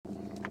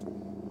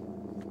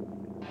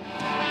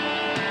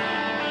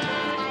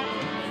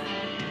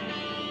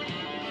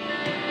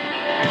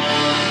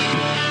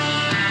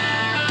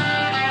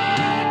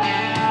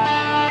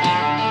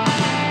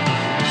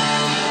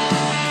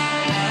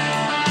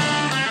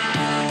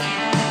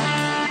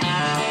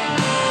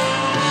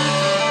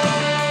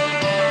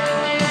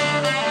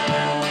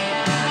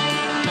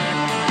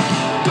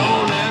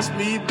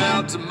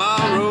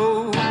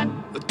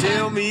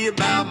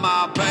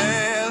my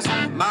past.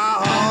 My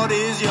heart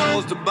is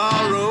yours to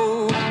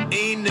borrow.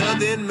 Ain't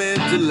nothing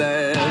meant to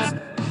last.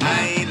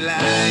 I ain't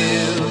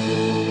lying.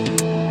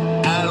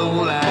 I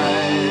don't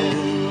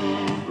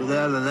lie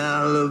without an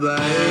alibi.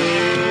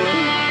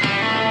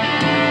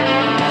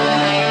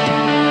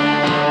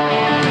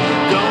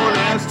 Don't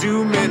ask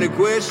too many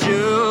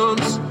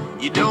questions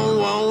you don't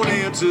want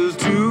answers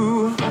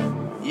to.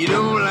 You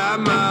don't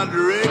like my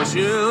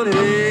direction,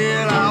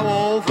 hell, I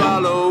won't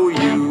follow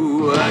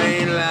you. I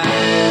ain't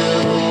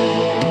lying,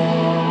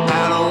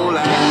 I don't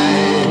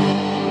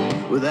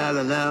lie without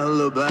an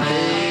alibi.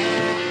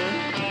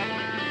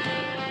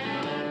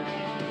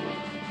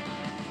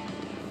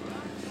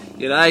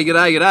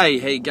 G'day,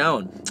 how you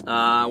going?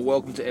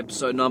 Welcome to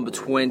episode number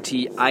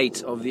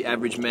 28 of the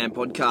Average Man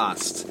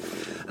podcast.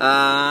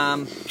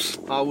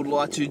 I would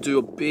like to do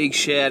a big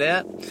shout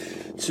out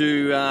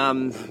to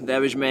the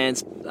Average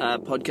Man's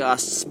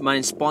podcast's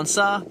main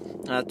sponsor,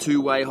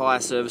 Two-Way Hire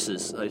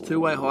Services. So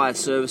Two-Way Hire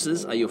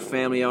Services are your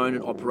family-owned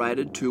and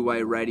operated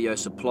two-way radio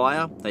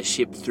supplier. They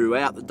ship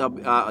throughout the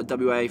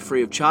WA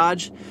free of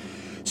charge.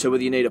 So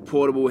whether you need a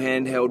portable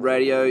handheld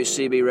radio,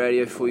 CB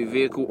radio for your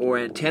vehicle or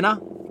antenna,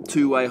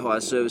 Two-Way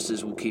Hire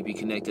Services will keep you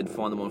connected.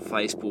 Find them on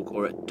Facebook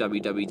or at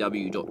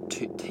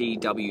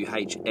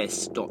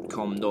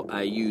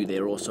www.twhs.com.au.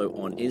 They're also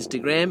on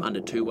Instagram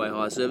under Two-Way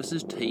Hire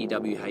Services,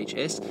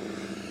 TWHS.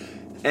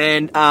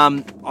 And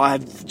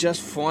I've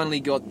just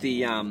finally got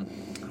the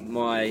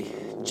my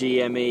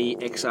GME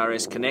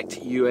XRS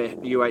Connect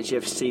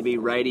UHF CB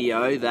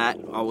radio that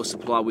I was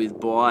supplied with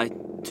by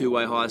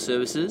Two-Way Hire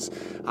Services.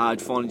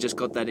 I'd finally just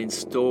got that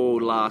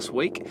installed last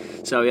week,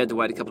 so we had to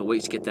wait a couple of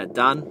weeks to get that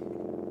done.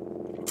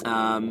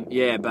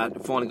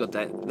 But finally got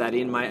that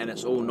in, mate, and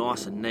it's all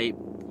nice and neat.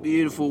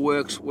 Beautiful,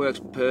 works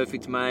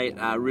perfect, mate.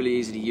 Really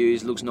easy to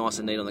use, looks nice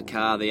and neat on the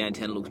car. The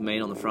antenna looks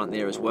mean on the front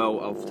there as well.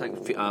 I'll take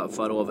a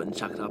photo of it and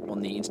chuck it up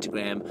on the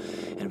Instagram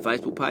and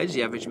Facebook page,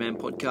 the Average Man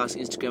Podcast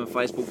Instagram and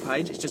Facebook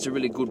page. It's just a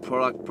really good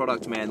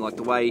product, man. Like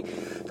the way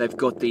they've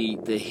got the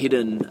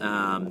hidden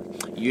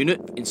unit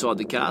inside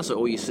the car, so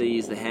all you see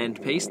is the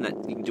handpiece, and that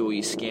you can do all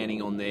your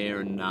scanning on there,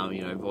 and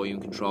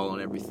volume control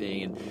and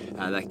everything, and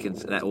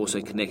that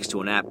also connects to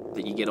an app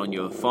that you get on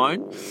your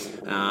phone,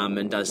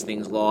 and does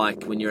things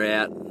like when you're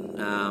out.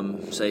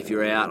 So if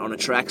you're out on a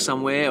track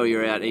somewhere, or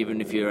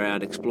even if you're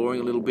out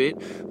exploring a little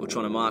bit, or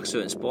trying to mark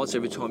certain spots,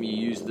 every time you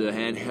use the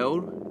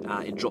handheld,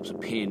 it drops a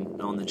pin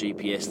on the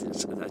GPS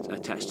that's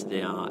attached to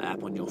the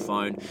app on your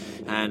phone,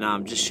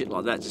 and just shit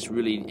like that. Just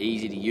really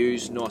easy to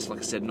use. Nice, like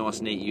I said,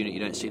 nice neat unit. You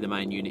don't see the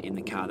main unit in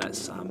the car.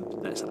 That's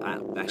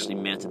actually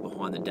mounted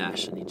behind the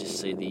dash, and you just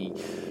see the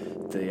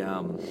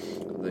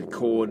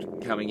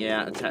cord coming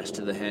out attached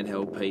to the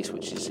handheld piece,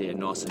 which is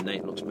nice and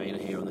neat. Looks mean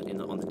here on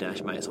the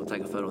dash, mate. So I'll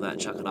take a photo of that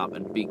and chuck it up.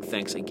 And big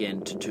thanks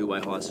again to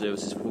Two-Way Hire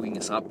Services for hooking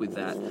us up with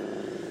that.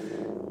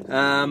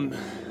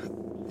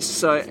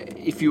 So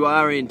if you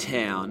are in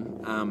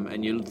town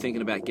and you're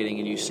thinking about getting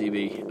a new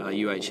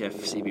UHF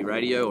CB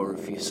radio, or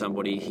if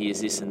somebody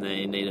hears this and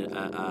they need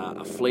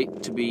a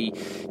fleet to be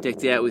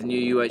decked out with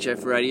new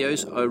UHF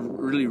radios, I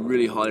really,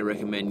 really highly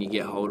recommend you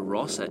get hold of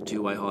Ross at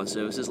Two-Way Hire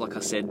Services. Like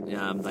I said,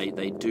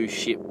 they do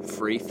ship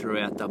free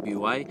throughout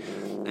WA,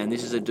 and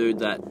this is a dude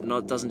that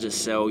doesn't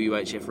just sell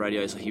UHF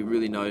radios. He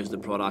really knows the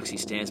products. He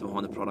stands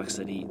behind the products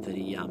that he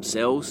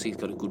sells. He's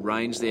got a good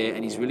range there,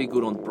 and he's really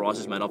good on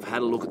prices, mate. I've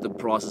had a look at the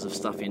prices of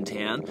stuff in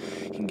town.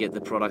 You can get the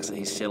products that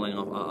he's selling,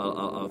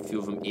 a few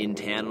of them in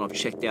town, and I've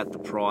checked out the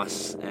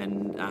price,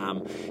 and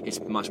it's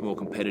much more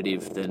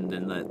competitive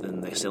than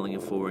they're selling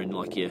it for in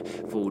like your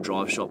full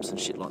drive shops and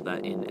shit like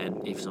that.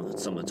 And if some of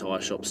the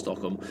tyre shops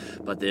stock them,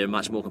 but they're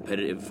much more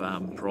competitive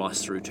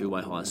price through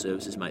Two-Way Hire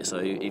Services, mate.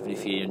 So even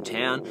if you're in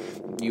town,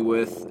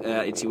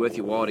 it's worth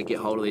your while to get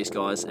hold of these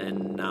guys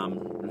and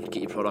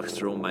get your products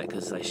through them, mate,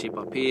 because they ship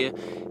up here.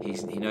 He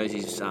knows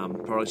his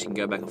products. You can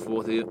go back and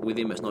forth with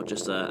him. It's not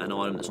just an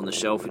item that's on the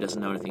shelf. He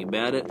doesn't know anything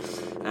about it,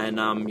 and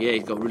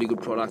he's got really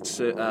good products,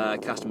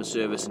 customer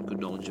service, and good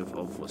knowledge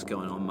of what's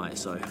going on, mate.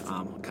 So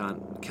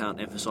can't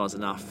emphasise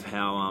enough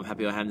how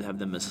happy I am to have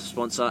them as a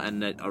sponsor,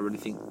 and that I really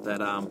think that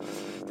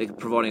they're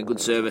providing a good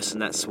service,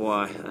 and that's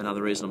why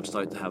another reason I'm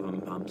stoked to have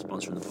them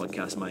sponsoring the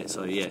podcast, mate.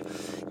 So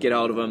get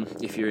hold of them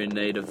if you're in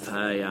need of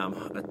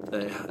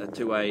a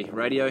two-way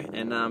radio,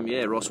 and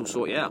Ross will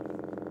sort you out.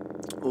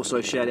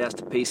 Also, shout outs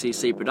to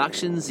PCC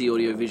Productions, the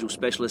audio-visual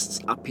specialists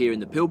up here in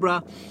the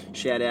Pilbara.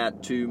 Shout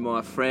out to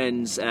my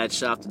friends at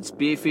Shafted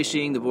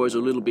Spearfishing. The boys are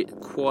a little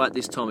bit quiet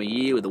this time of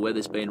year with the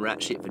weather's been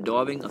rat shit for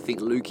diving. I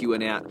think Lukey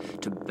went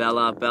out to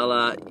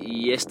Bella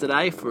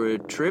yesterday for a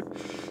trip.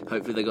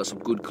 Hopefully they got some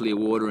good clear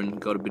water and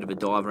got a bit of a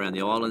dive around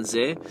the islands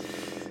there.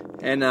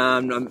 And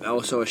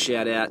also a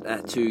shout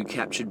out to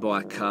Captured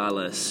by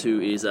Carlos,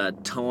 who is a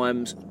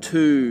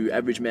 ×2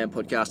 Average Man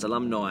podcast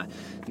alumni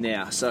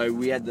now. So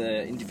we had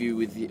the interview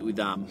with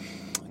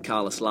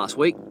Carlos last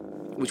week,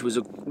 which was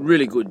a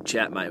really good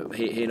chat, mate.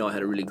 He and I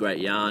had a really great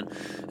yarn,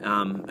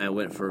 and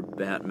went for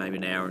about maybe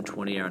an hour and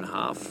 20, hour and a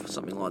half,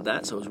 something like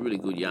that. So it was a really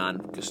good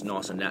yarn, just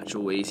nice and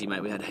natural, easy,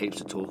 mate. We had heaps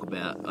to talk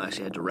about. I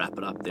actually had to wrap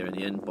it up there in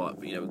the end, but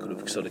we could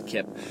have sort of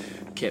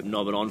kept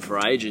knobbing on for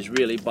ages,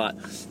 really.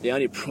 But the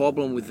only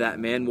problem with that,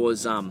 man,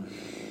 was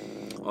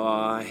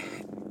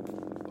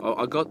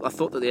I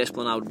thought that the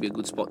Esplanade would be a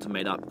good spot to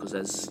meet up, because,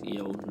 as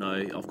you all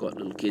know, I've got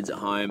little kids at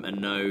home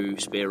and no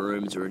spare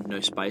rooms or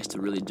no space to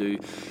really do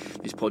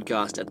this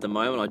podcast at the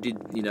moment.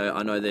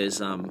 I know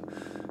there's a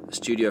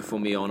studio for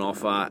me on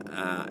offer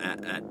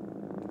at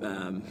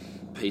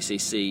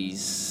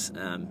PCC's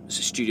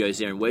studios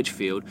there in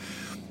Wedgfield,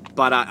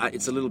 but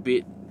it's a little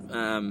bit.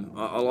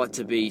 I like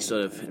to be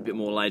sort of a bit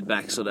more laid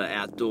back, sort of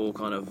outdoor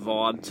kind of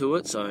vibe to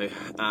it. So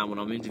when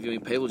I'm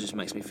interviewing people, it just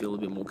makes me feel a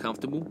little bit more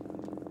comfortable.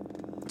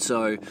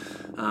 So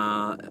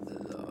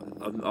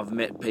I've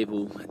met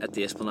people at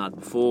the Esplanade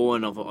before,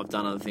 and I've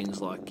done other things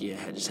like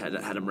just had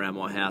them around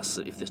my house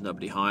if there's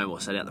nobody home, or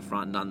sat out the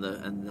front and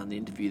done the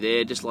interview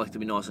there. Just like to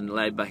be nice and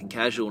laid back and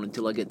casual, and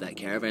until I get that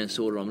caravan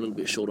sorted, I'm a little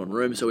bit short on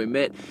room. So we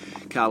met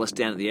Carlos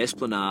down at the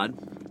Esplanade,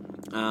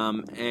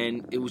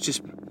 and it was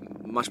just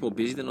much more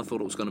busy than I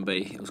thought it was going to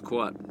be. It was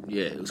quite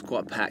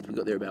packed. We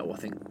got there about, I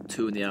think,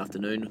 2 in the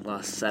afternoon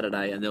last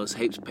Saturday, and there was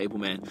heaps of people,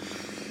 man.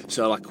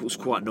 So it was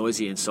quite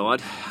noisy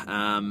inside.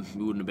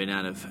 We wouldn't have been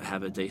able to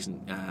have a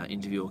decent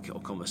interview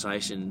or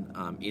conversation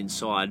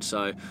inside.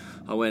 So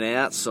I went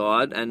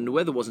outside, and the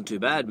weather wasn't too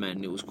bad,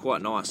 man. It was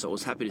quite nice. So I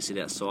was happy to sit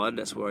outside.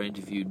 That's where I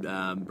interviewed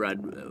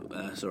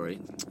That's where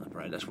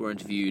I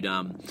interviewed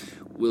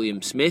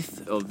William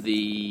Smith of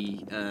the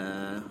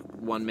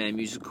one-man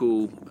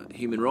musical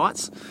Human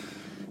Rights.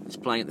 He's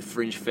playing at the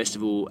Fringe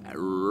Festival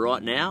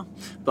right now,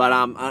 but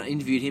I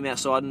interviewed him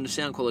outside, and the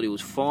sound quality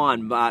was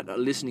fine. But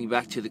listening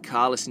back to the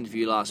Carlos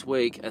interview last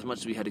week, as much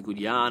as we had a good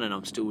yarn, and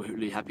I'm still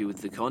really happy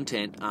with the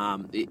content,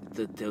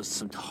 there was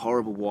some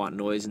horrible white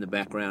noise in the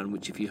background,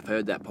 which, if you've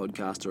heard that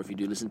podcast or if you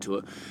do listen to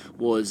it,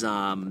 was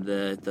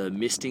the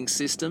misting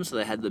system. So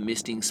they had the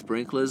misting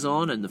sprinklers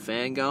on and the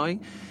fan going,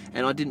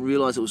 and I didn't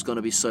realise it was going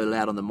to be so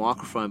loud on the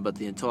microphone, but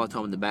the entire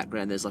time in the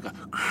background there's like a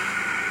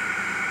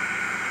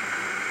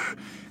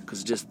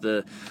because just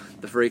the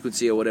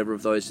frequency or whatever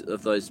of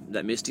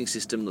that misting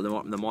system,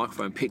 the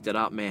microphone picked it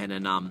up, man,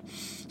 and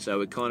so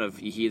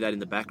you hear that in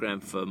the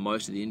background for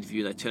most of the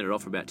interview. They turn it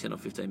off for about 10 or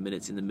 15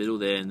 minutes in the middle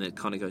there, and it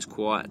kind of goes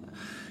quiet,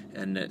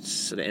 and it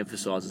sort of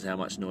emphasises how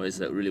much noise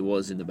that really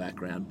was in the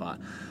background. But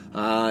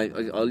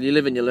you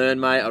live and you learn,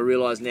 mate. I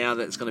realise now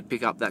that it's going to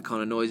pick up that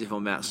kind of noise if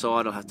I'm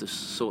outside. I'll have to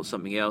sort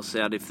something else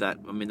out if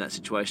I'm in that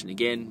situation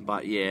again.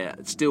 But yeah,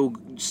 it's still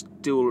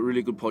a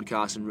really good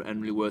podcast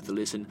and really worth a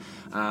listen.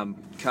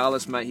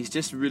 Carlos, mate, he's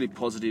just a really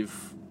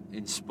positive,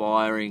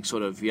 inspiring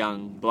sort of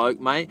young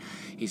bloke, mate.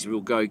 He's a real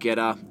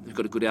go-getter. He's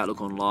got a good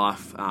outlook on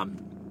life.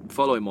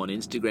 Follow him on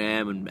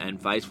Instagram and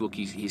Facebook.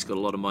 He's got a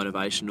lot of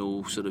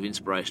motivational, sort of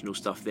inspirational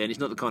stuff there. And he's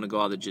not the kind of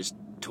guy that just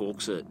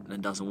talks it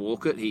and doesn't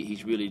walk it.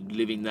 He's really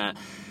living the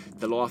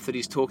life that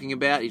he's talking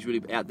about. He's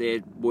really out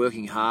there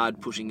working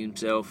hard, pushing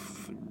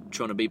himself,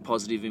 trying to be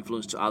positive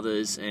influence to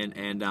others, and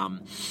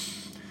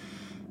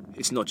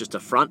it's not just a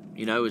front,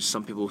 as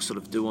some people sort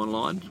of do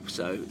online.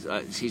 So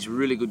he's a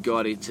really good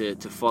guy to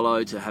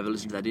follow, to have a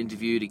listen to that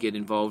interview, to get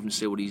involved and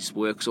see what his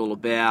work's all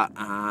about.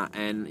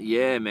 And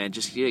yeah, man,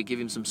 give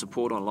him some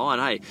support online,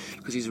 hey,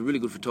 because he's a really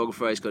good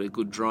photographer. He's got a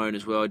good drone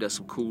as well. He does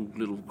some cool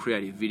little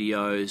creative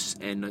videos,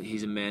 and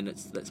he's a man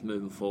that's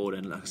moving forward,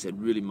 and like I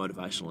said, really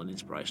motivational and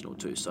inspirational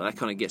too. So that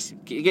kind of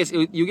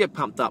you get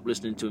pumped up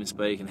listening to him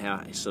speak and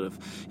how sort of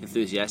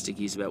enthusiastic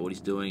he is about what he's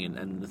doing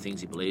and the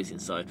things he believes in.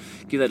 So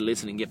give that a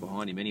listen and get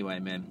behind him anyway,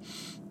 man.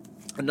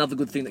 Another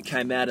good thing that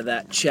came out of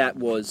that chat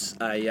was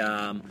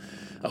a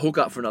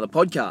hookup for another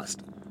podcast.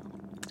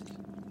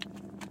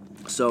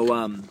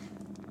 So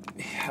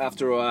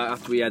after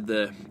we had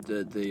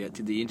did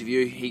the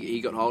interview,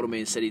 he got hold of me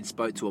and said he'd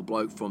spoke to a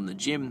bloke from the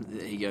gym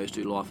that he goes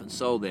to, Life and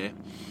Soul there,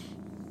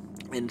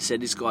 and said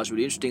this guy's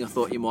really interesting. I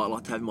thought you might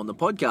like to have him on the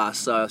podcast.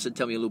 So I said,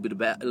 tell me a little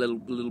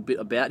bit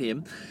about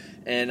him.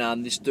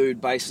 And this dude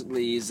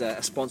basically is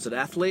a sponsored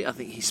athlete. I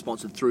think he's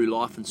sponsored through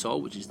Life and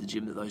Soul, which is the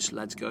gym that those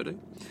lads go to.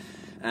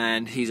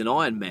 And he's an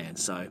Ironman,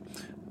 so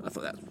I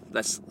thought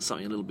that's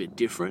something a little bit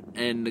different.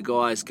 And the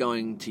guy's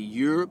going to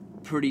Europe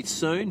pretty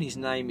soon. His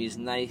name is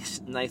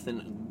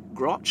Nathan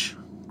Grosh.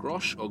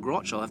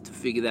 I'll have to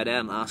figure that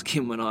out and ask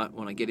him when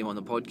I get him on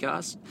the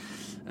podcast.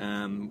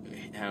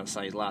 How to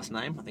say his last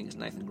name? I think it's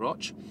Nathan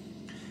Grosh.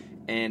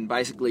 And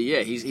basically,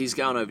 yeah, he's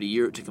going over to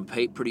Europe to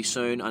compete pretty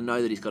soon. I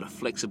know that he's got a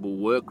flexible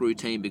work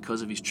routine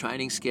because of his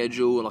training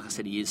schedule. Like I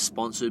said, he is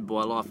sponsored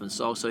by Life and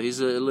Soul, so he's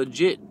a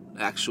legit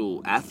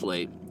actual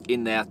athlete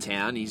in our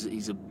town.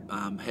 He's a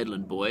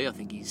Headland boy. I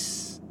think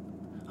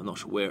I'm not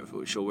sure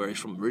where he's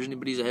from originally,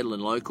 but he's a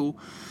Headland local.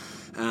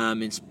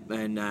 And he's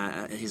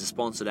a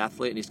sponsored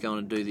athlete, and he's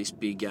going to do this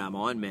big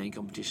Ironman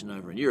competition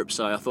over in Europe.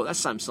 So I thought that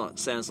sounds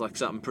like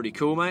something pretty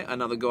cool, mate.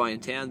 Another guy in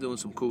town doing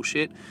some cool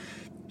shit.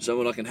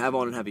 someone I can have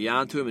on and have a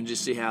yarn to him and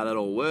just see how that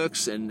all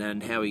works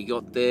and how he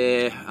got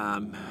there.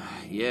 How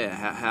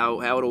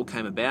it all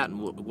came about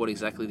and what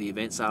exactly the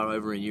events are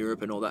over in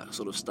Europe and all that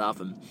sort of stuff,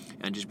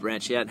 and just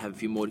branch out and have a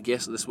few more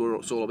guests. That's what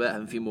it's all about,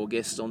 having a few more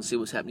guests on, see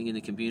what's happening in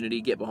the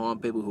community, get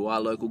behind people who are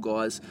local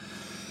guys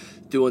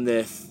doing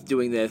their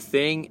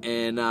thing,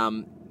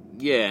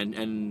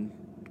 and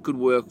good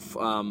work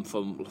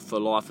for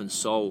Life and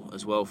Soul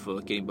as well,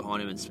 for getting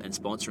behind him and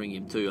sponsoring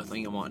him too. I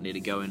think I might need to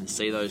go in and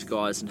see those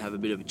guys and have a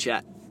bit of a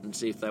chat and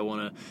see if they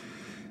want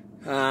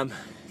to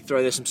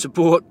throw there some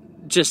support,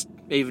 just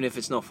even if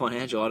it's not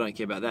financial. I don't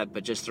care about that,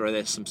 but just throw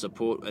there some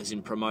support as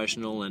in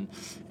promotional and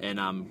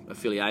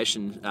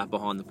affiliation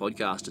behind the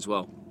podcast as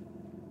well.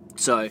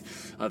 So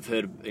I've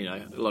heard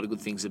a lot of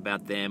good things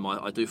about them.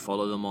 I do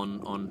follow them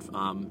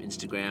on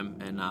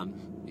Instagram, and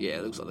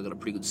it looks like they've got a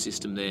pretty good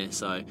system there.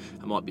 So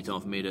it might be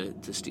time for me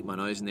to stick my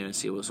nose in there and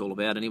see what it's all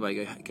about.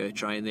 Anyway, go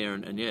train there,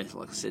 and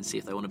like I said, see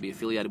if they want to be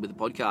affiliated with the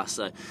podcast.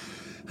 So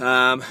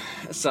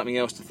that's something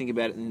else to think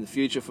about in the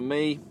future for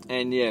me.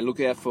 And look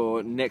out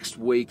for next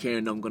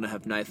weekend. I'm going to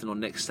have Nathan on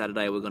next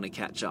Saturday. We're going to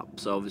catch up.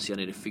 So obviously I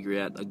need to figure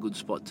out a good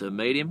spot to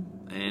meet him,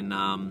 and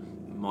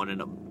might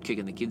end up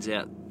kicking the kids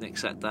out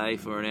next Saturday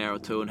for an hour or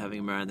two and having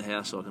them around the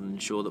house, so I can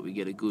ensure that we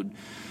get a good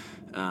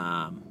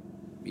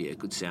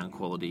good sound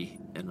quality,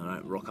 and I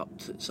don't rock up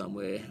to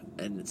somewhere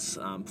and it's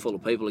full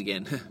of people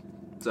again.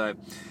 So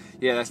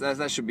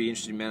that should be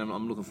interesting, man.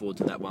 I'm looking forward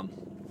to that one.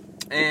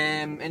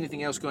 And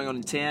anything else going on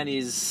in town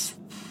is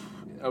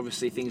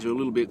obviously things are a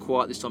little bit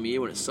quiet this time of year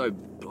when it's so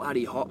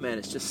bloody hot, man.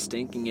 It's just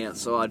stinking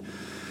outside.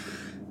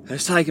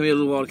 It's taken me a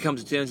little while to come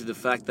to terms with the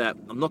fact that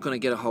I'm not going to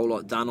get a whole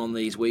lot done on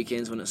these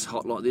weekends when it's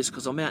hot like this,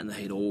 because I'm out in the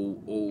heat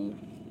all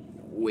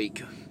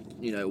week,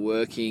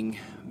 working,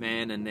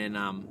 man. And then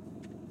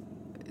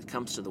it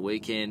comes to the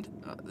weekend,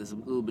 there's a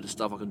little bit of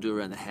stuff I can do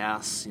around the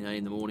house,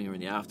 in the morning or in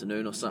the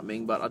afternoon or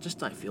something, but I just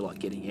don't feel like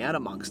getting out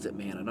amongst it,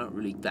 man. I'm not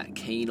really that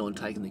keen on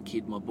taking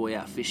my boy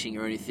out fishing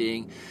or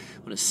anything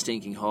when it's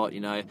stinking hot.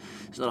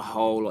 There's not a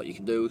whole lot you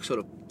can do,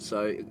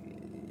 so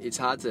it's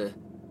hard to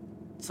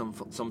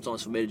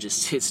sometimes for me to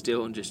just sit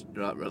still and just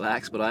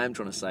relax, but I am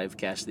trying to save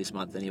cash this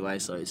month anyway,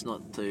 so it's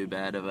not too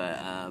bad of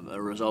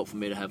a result for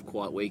me to have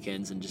quiet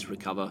weekends and just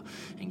recover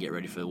and get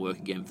ready for work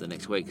again for the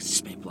next week. It's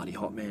just been bloody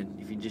hot, man.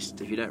 If you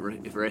don't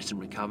rest and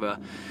recover,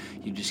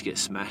 you just get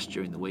smashed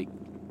during the week.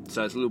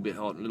 So it's a little bit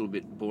hot, a little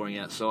bit boring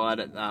outside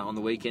on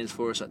the weekends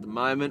for us at the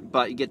moment,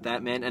 but you get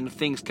that, man. And the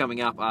things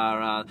coming up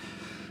are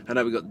I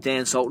know we've got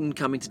Dan Sultan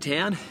coming to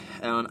town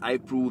on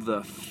April the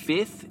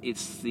 5th.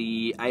 It's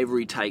the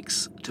Avery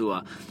Takes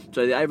tour.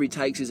 So the Avery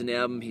Takes is an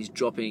album he's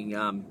dropping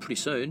pretty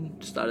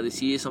soon, start of this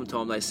year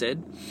sometime, they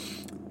said,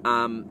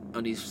 on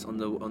the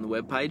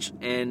webpage,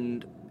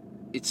 and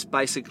it's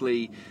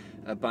basically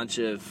a bunch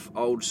of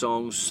old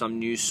songs, some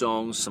new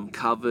songs, some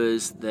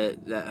covers that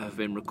have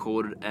been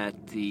recorded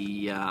at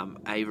the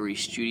Avery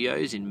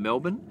Studios in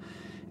Melbourne.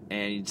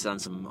 And he's done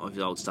some of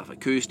his old stuff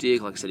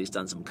acoustic. Like I said, he's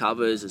done some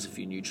covers. There's a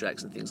few new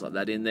tracks and things like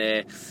that in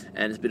there.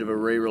 And it's a bit of a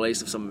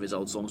re-release of some of his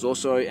old songs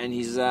also. And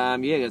he's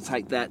going to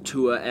take that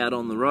tour out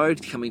on the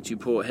road, coming to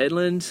Port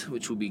Hedland,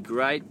 which will be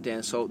great.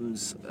 Dan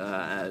Sultan's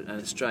an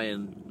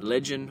Australian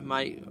legend,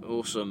 mate.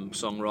 Awesome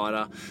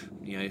songwriter.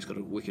 He's got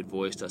a wicked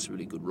voice, does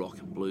really good rock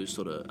and blues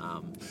sort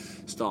of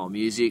style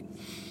music.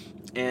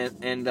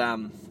 And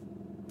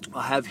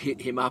I have hit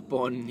him up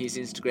on his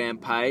Instagram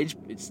page.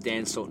 It's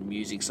Dan Sultan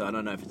Music, so I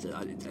don't know if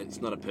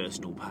it's not a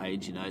personal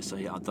page, so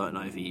I don't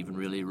know if he even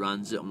really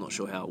runs it. I'm not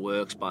sure how it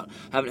works, but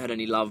I haven't had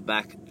any love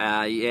back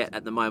yet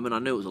at the moment. I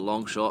knew it was a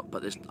long shot,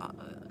 but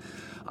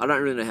I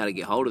don't really know how to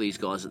get hold of these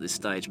guys at this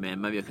stage, man.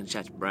 Maybe I can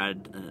chat to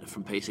Brad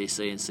from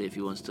PCC and see if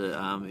he wants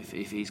to,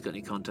 if he's got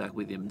any contact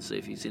with him, and see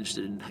if he's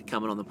interested in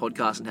coming on the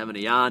podcast and having a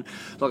yarn.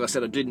 Like I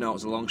said, I did know it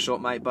was a long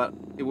shot, mate, but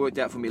it worked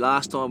out for me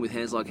last time with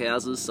Hands Like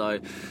Houses, so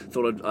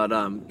thought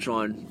I'd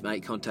try and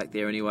make contact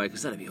there anyway,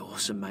 because that'd be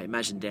awesome, mate.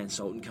 Imagine Dan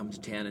Sultan coming to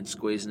town and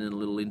squeezing in a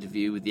little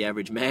interview with the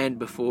average man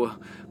before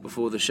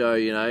the show,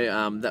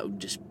 that would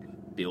just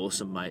be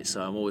awesome, mate.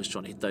 So I'm always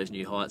trying to hit those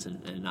new heights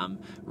and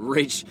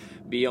reach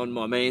beyond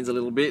my means a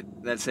little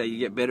bit. That's how you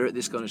get better at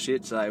this kind of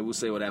shit. So we'll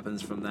see what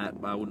happens from that.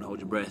 I wouldn't hold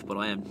your breath, but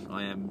I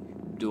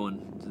am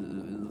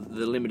doing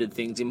the limited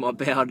things in my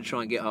power to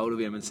try and get hold of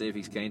him and see if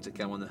he's keen to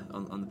come on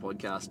the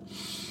podcast.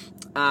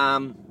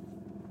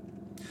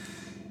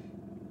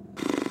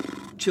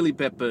 Chili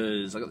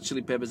Peppers. I got the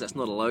Chili Peppers. That's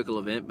not a local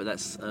event, but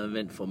that's an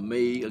event for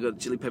me. I got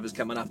the Chili Peppers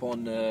coming up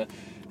on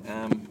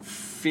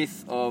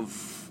 5th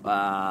of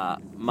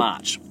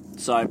March.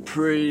 So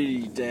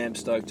pretty damn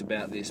stoked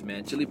about this,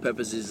 man. Chili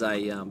Peppers is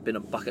been a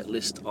bucket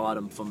list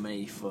item for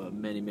me for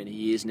many, many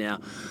years now.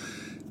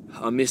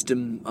 I missed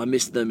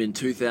them in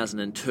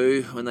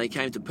 2002 when they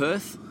came to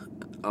Perth.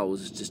 I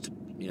was just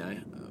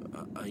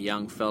a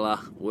young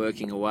fella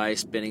working away,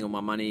 spending all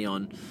my money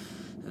on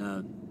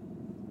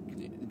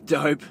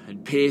dope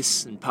and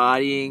piss and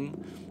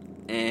partying,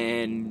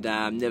 and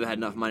never had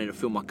enough money to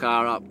fill my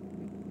car up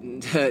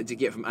to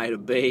get from A to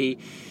B.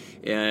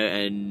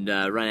 and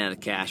ran out of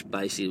cash.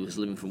 Basically, was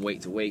living from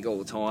week to week all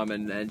the time,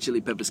 and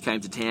Chili Peppers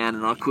came to town,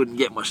 and I couldn't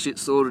get my shit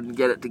sorted and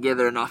get it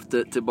together enough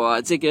to buy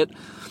a ticket.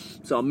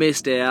 So I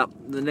missed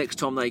out. The next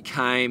time they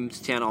came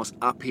to town, I was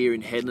up here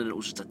in Headland. It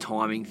was just a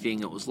timing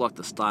thing. It was like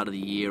the start of the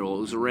year, or it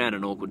was around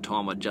an awkward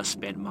time. I'd just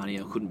spent money.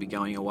 I couldn't be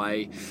going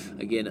away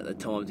again at the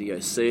time to go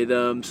see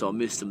them, so I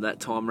missed them that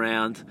time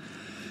round.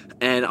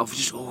 And I've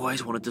just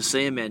always wanted to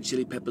see them, man.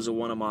 Chili Peppers are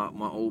one of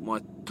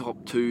my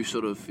top two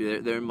sort of.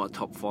 They're in my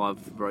top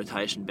 5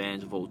 rotation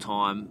bands of all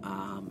time,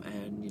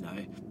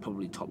 and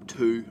probably top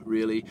 2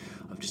 really.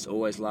 I've just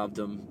always loved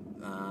them.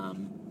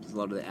 A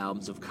lot of the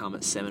albums have come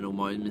at seminal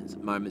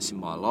moments in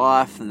my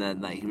life, and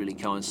then they really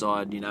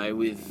coincide,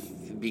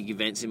 with big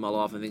events in my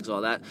life and things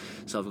like that.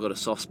 So I've got a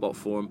soft spot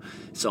for them.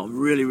 So I'm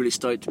really, really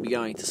stoked to be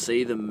going to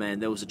see them, man.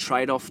 There was a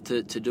trade-off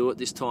to do it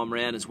this time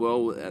around as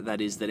well. That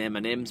is that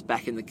Eminem's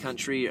back in the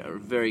country,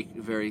 very,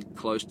 very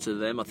close to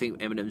them. I think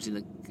Eminem's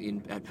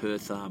in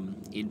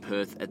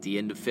Perth at the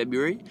end of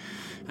February,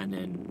 and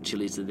then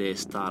Chili's are there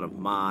start of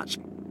March.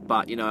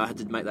 But I had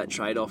to make that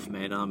trade-off,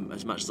 man.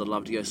 As much as I'd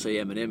love to go see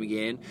Eminem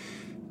again,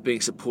 being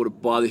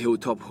supported by the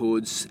Hilltop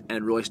Hoods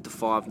and Royce da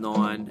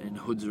 5'9", and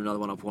Hoods are another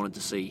one I've wanted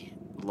to see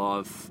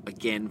live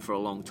again for a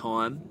long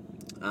time.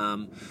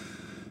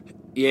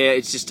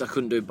 It's just I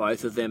couldn't do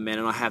both of them, man.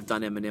 And I have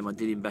done Eminem. I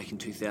did him back in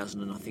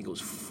 2000, and I think it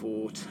was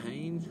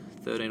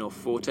 13 or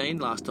 14.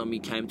 Last time he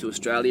came to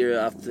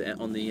Australia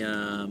on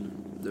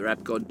the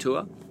Rap God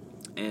tour,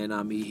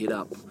 and he hit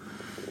up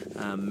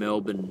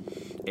Melbourne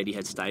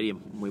Etihad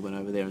Stadium. We went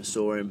over there and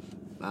saw him.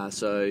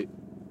 So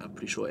I'm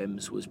pretty sure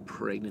Ems was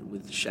pregnant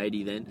with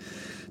Shady then.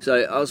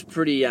 So I was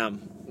pretty,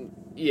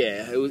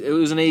 it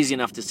was an easy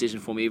enough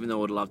decision for me, even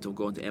though I'd love to have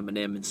gone to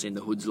Eminem and seen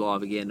the Hoods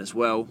live again as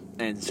well,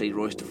 and see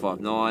Royce da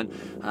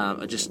 5'9".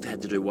 I just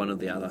had to do one or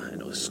the other, and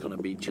it was going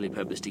to be Chili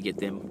Peppers to get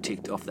them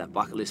ticked off that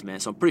bucket list,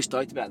 man. So I'm pretty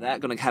stoked about that.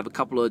 Going to have a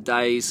couple of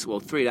days,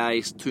 3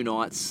 days, 2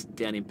 nights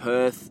down in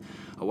Perth,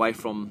 away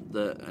from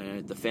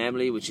the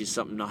family, which is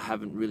something I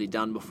haven't really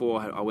done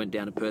before. I went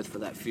down to Perth for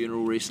that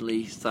funeral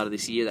recently, start of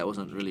this year. That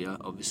wasn't really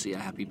obviously a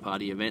happy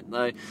party event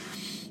though.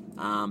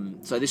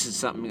 So this is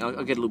something I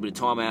get a little bit of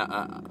time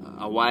out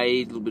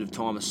away, a little bit of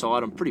time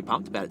aside. I'm pretty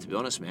pumped about it, to be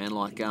honest, man.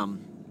 You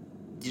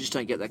just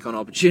don't get that kind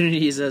of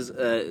opportunities as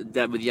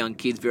that with young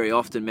kids very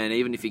often, man.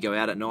 Even if you go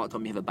out at night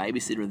time, you have a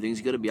babysitter and things,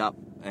 you got to be up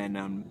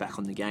and back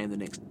on the game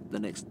the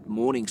next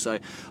morning. So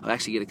I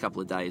actually get a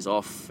couple of days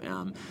off.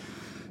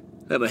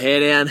 Let my hair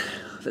down,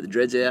 let the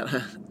dreads out,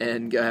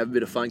 and go have a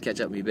bit of fun, catch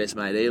up with my best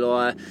mate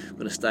Eli. I'm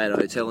going to stay at a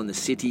hotel in the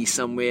city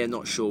somewhere,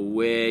 not sure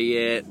where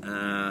yet.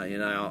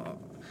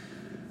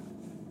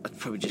 I'd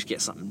probably just get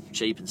something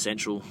cheap and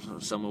central,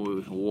 somewhere where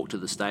we can walk to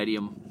the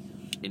stadium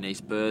in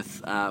East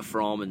Perth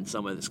from, and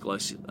somewhere that's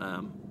close.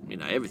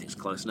 Everything's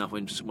close enough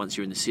once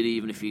you're in the city,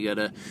 even if you got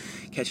to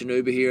catch an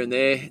Uber here and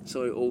there. It's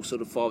all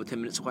sort of 5 or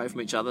 10 minutes away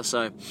from each other.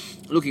 So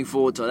looking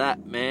forward to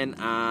that, man.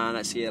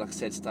 That's, like I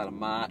said, start of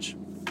March.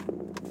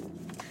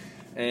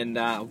 And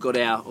me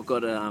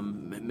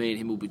and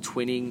him will be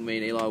twinning. Me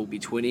and Eli will be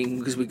twinning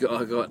because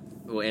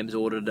Em's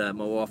ordered.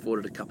 My wife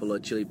ordered a couple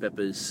of Chili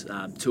Peppers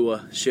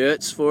tour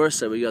shirts for us.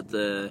 So we got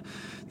the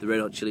Red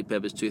Hot Chili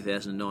Peppers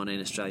 2019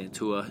 Australian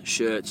tour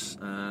shirts,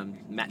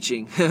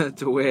 matching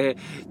to wear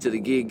to the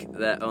gig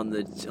that on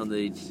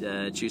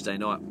the Tuesday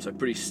night. So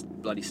pretty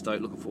bloody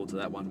stoked. Looking forward to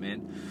that one,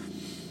 man.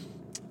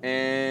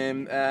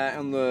 And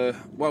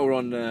while we're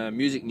on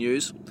music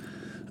news,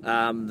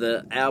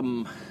 the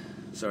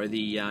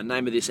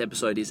name of this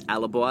episode is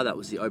Alibi. That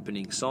was the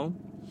opening song,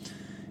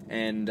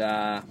 and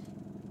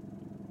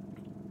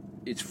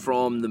it's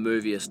from the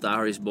movie A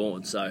Star Is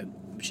Born. So,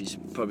 which is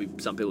probably,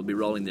 some people will be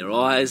rolling their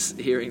eyes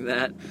hearing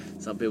that.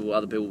 Other people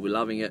will be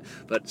loving it.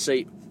 But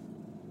see,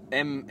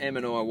 Em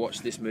and I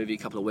watched this movie a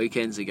couple of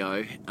weekends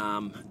ago.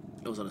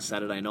 It was on a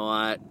Saturday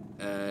night.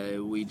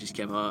 We just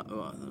came home.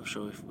 I'm not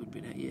sure if we'd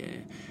been out. Yeah.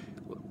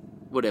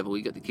 Whatever,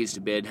 we got the kids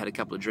to bed, had a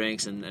couple of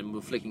drinks, and we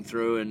were flicking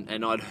through,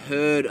 and I'd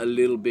heard a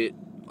little bit.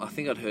 I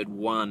think I'd heard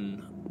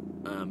one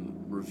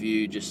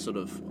review, just sort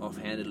of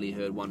offhandedly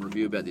heard one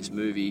review about this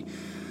movie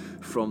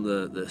from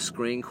the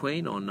Screen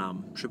Queen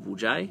on Triple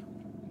J,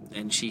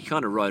 and she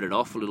kind of wrote it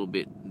off a little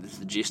bit. That's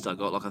the gist I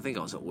got. I think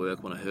I was at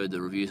work when I heard the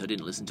reviews. I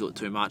didn't listen to it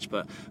too much,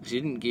 but she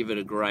didn't give it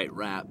a great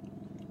rap,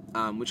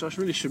 which I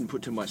really shouldn't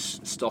put too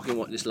much stock in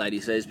what this lady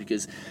says,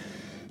 because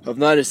I've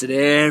noticed that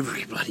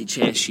every bloody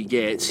chance she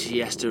gets, she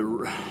has to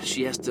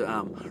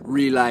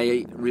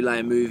relay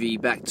a movie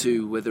back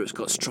to whether it's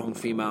got strong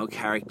female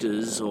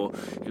characters or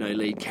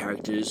lead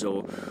characters,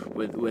 or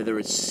whether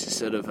it's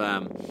sort of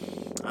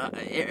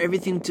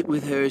everything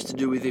with her is to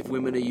do with if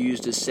women are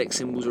used as sex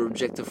symbols or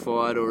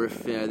objectified, or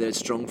if there's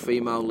strong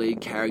female lead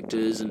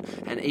characters, and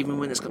even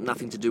when it's got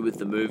nothing to do with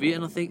the movie.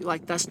 And I think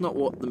that's not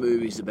what the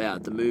movie's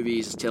about. The movie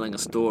is telling a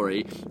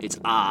story. It's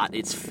art.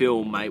 It's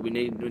film, mate. We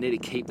need to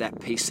keep that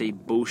PC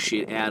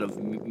bullshit out of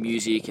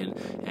music and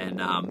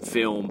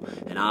film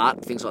and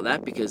art, things like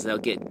that, because they'll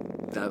get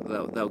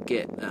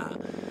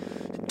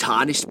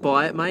tarnished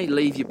by it, mate.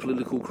 Leave your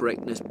political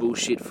correctness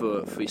bullshit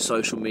for your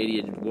social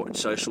media,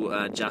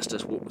 social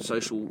justice, what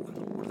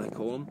do they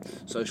call them?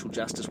 Social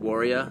justice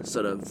warrior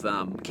sort of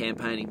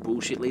campaigning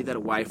bullshit. Leave that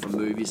away from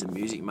movies and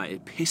music, mate.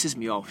 It pisses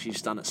me off.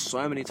 She's done it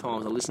so many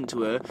times. I listen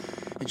to her,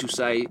 and she'll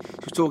say she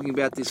was talking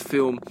about this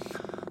film.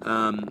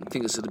 I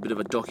think it's a bit of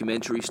a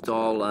documentary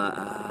style.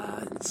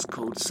 It's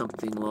called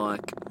something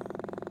like.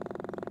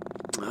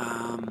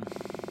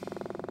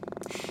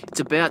 It's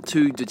about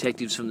two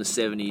detectives from the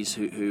 70s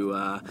who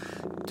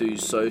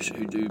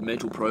do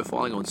mental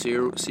profiling on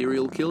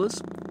serial killers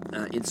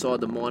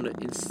inside the mind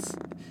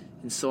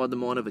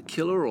of a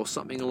killer or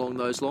something along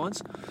those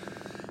lines.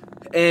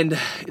 And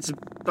it's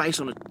based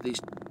on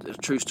a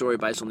true story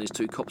based on these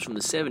two cops from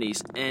the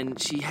 70s.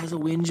 And she has a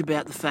whinge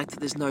about the fact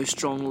that there's no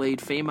strong lead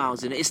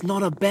females in it. It's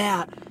not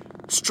about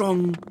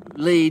strong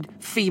lead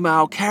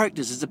female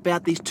characters. It's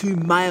about these two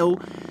male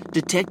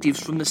detectives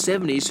from the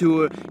 70s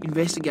who are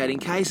investigating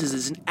cases.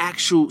 It's an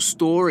actual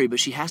story, but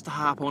she has to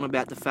harp on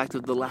about the fact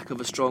of the lack of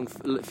a strong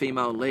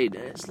female lead.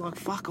 And it's like,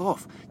 fuck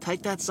off.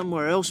 Take that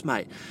somewhere else,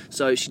 mate.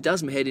 So she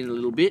does my head in a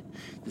little bit,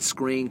 the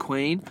Screen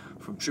Queen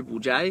from Triple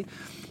J.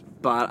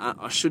 But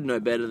I should know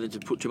better than to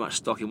put too much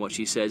stock in what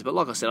she says. But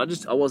like I said,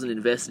 I wasn't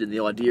invested in the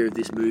idea of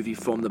this movie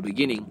from the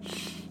beginning.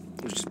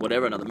 It was just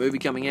whatever, another movie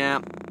coming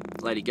out.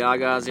 Lady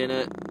Gaga's in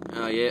it.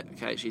 Oh yeah,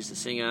 okay, she's the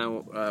singer,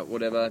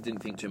 whatever.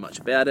 Didn't think too much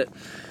about it.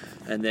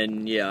 And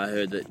then, yeah, I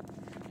heard that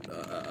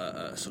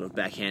a sort of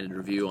backhanded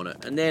review on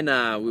it. And then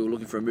we were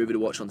looking for a movie to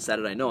watch on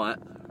Saturday night.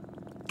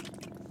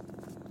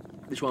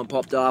 This one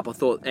popped up. I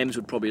thought Ems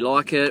would probably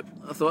like it.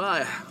 I thought,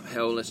 oh,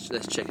 hell, let's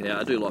check it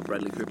out. I do like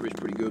Bradley Cooper. He's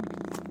pretty good.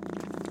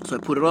 So I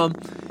put it on,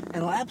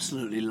 and I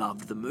absolutely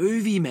loved the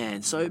movie,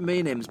 man. So me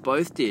and Ems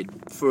both did,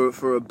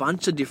 for a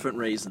bunch of different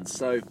reasons.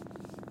 So,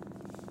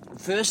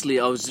 firstly,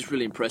 I was just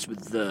really impressed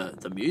with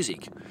the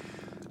music.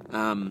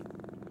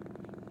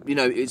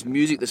 It's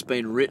music that's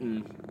been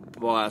written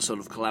by a sort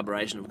of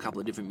collaboration of a couple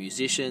of different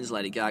musicians.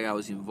 Lady Gaga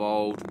was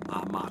involved,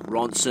 Mark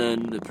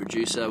Ronson, the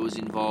producer, was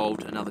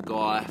involved, another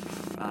guy,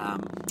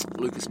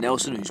 Lucas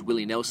Nelson, who's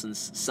Willie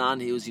Nelson's son,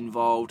 he was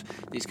involved.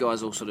 These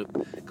guys all sort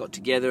of got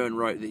together and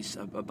wrote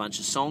a bunch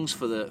of songs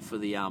for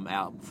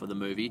the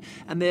movie,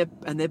 and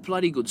they're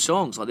bloody good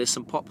songs. Like, there's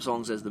some pop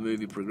songs as the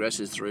movie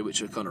progresses through,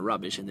 which are kind of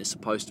rubbish, and they're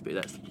supposed to be.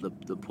 That's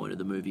the point of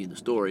the movie and the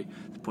story.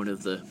 The point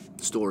of the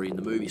story in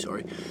the movie,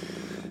 sorry.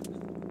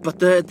 But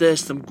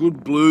there's some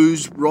good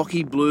blues,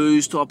 rocky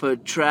blues type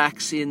of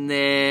tracks in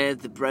there.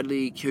 The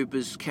Bradley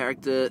Cooper's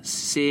character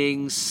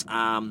sings.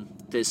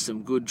 There's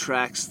some good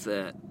tracks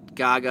that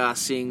Gaga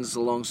sings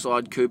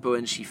alongside Cooper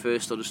when she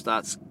first sort of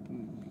starts,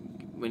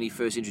 when he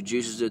first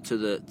introduces her to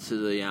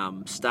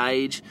the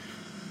stage.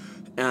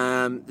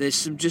 There's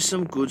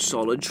some good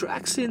solid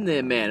tracks in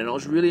there, man, and I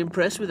was really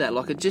impressed with that.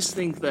 Like, I just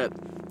think that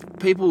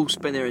people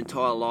spend their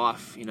entire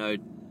life,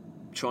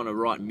 trying to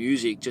write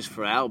music just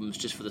for albums,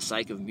 just for the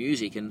sake of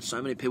music, and so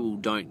many people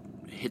don't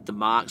hit the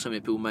mark. So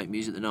many people make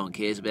music that no one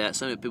cares about.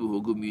 So many people who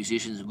are good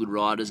musicians and good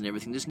writers and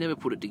everything just never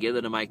put it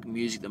together to make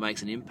music that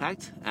makes an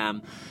impact.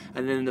 And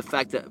then the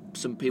fact that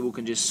some people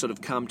can just sort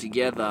of come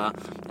together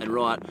and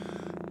write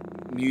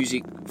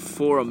music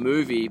for a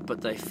movie, but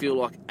they feel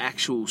like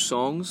actual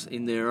songs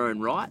in their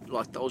own right.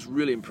 Like, I was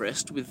really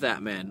impressed with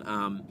that, man.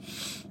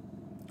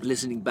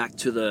 Listening back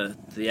to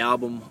the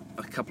album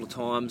a couple of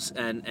times,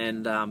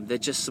 and there's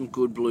just some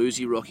good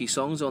bluesy, rocky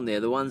songs on there.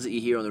 The ones that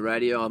you hear on the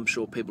radio, I'm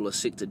sure people are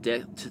sick to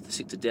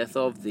death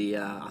of.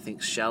 I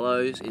think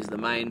 "Shallows" is the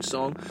main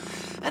song,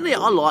 and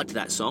I liked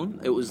that song.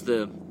 It was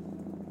the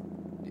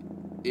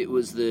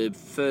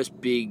first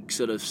big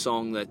sort of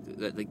song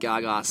that the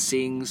Gaga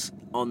sings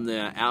on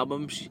the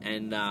album,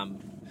 and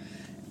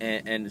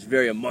it's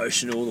very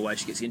emotional the way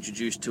she gets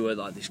introduced to it,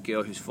 like this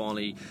girl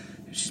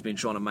she's been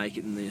trying to make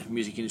it in the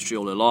music industry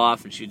all her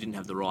life, and she didn't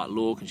have the right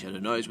look, and her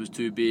nose was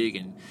too big,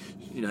 and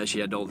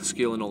she had all the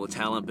skill and all the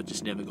talent, but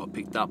just never got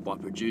picked up by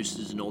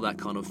producers and all that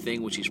kind of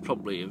thing, which is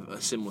probably a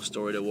similar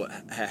story to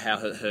how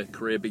her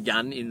career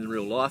began in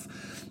real life.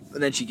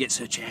 And then she gets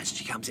her chance, and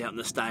she comes out on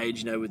the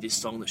stage, with this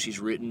song that she's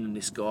written, and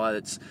this guy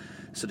that's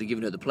sort of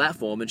given her the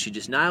platform, and she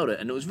just nailed it.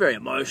 And it was very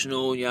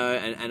emotional,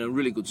 and a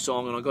really good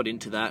song, and I got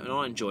into that, and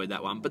I enjoyed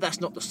that one. But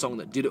that's not the song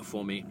that did it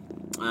for me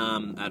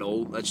at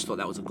all. I just thought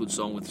that was a good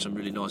song with some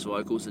really nice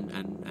vocals and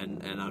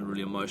a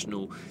really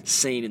emotional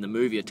scene in the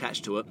movie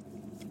attached to it.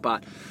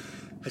 But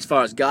as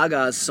far as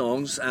Gaga's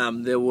songs,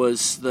 there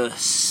was the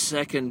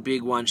second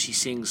big one she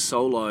sings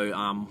solo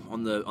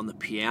on the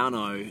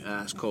piano.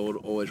 It's called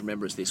 "Always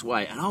Remember Us This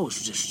Way," and I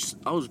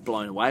was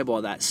blown away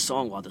by that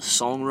song, by the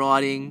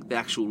songwriting, the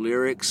actual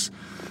lyrics,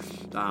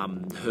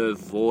 her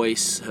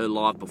voice, her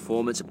live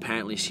performance.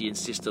 Apparently, she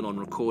insisted on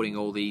recording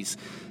all these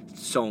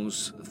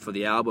songs for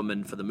the album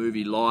and for the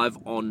movie live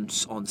on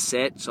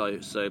set. So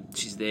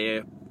she's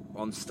there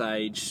on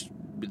stage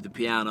with the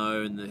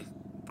piano, and the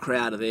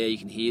crowd are there, you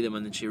can hear them,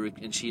 and then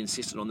she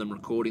insisted on them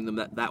recording them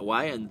that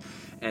way, and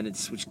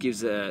which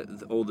gives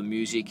all the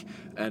music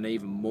an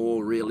even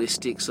more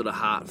realistic, sort of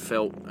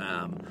heartfelt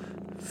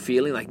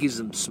feeling. Like, gives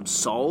them some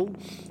soul,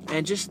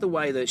 and just the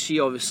way that she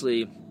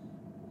obviously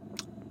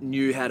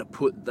knew how to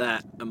put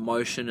that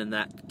emotion and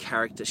that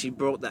character. She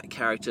brought that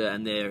character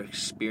and their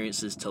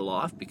experiences to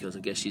life, because I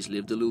guess she's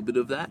lived a little bit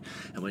of that.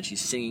 And when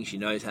she's singing, she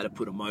knows how to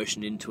put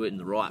emotion into it in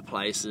the right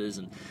places.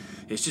 And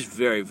it's just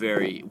very,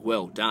 very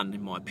well done,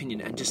 in my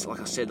opinion. And just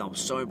like I said, I was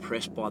so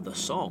impressed by the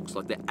songs,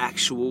 like the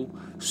actual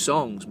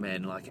songs,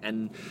 man.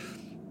 And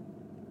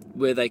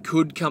where they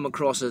could come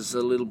across as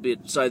a little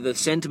bit... So the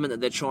sentiment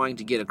that they're trying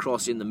to get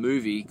across in the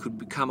movie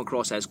could come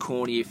across as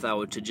corny if they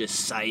were to just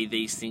say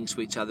these things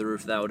to each other, or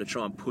if they were to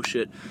try and push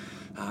it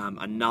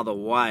another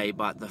way.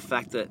 But the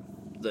fact that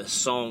the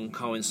song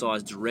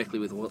coincides directly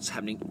with what's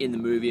happening in the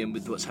movie and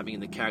with what's happening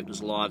in the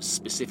characters' lives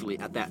specifically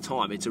at that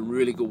time, it's a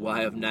really good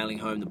way of nailing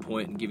home the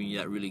point and giving you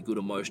that really good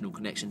emotional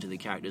connection to the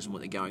characters and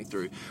what they're going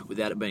through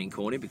without it being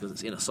corny, because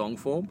it's in a song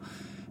form.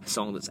 A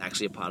song that's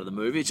actually a part of the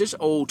movie. It just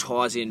all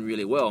ties in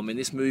really well. I mean,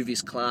 this movie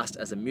is classed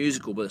as a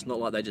musical, but it's not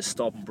like they just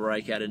stop and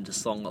break out into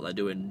song like they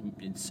do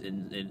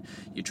in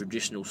your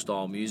traditional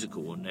style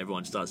musical, and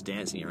everyone starts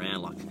dancing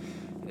around like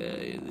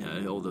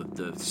all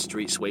the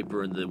street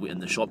sweeper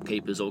and the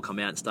shopkeepers all come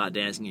out and start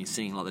dancing and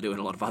singing like they do in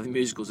a lot of other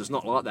musicals. It's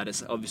not like that.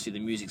 It's obviously the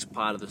music's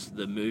part of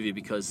the movie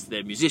because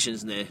they're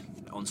musicians and they're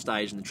on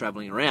stage and they're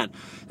travelling around.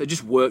 It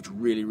just worked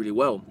really, really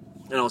well.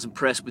 And I was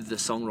impressed with the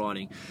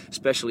songwriting,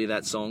 especially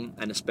that song,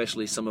 and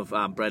especially some of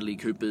Bradley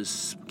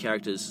Cooper's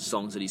characters'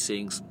 songs that he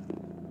sings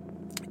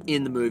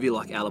in the movie,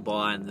 like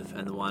Alibi and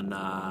the one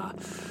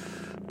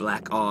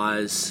Black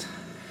Eyes,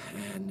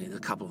 and a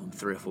couple of them,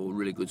 3 or 4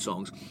 really good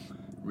songs,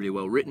 really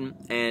well written.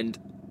 And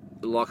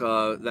like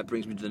that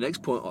brings me to the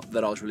next point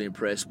that I was really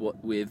impressed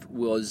with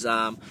was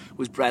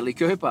Bradley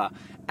Cooper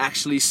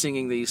actually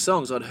singing these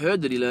songs. I'd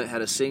heard that he learnt how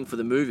to sing for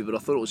the movie, but I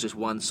thought it was just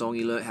one song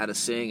he learnt how to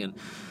sing, and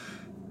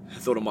I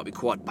thought it might be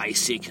quite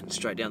basic and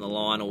straight down the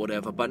line or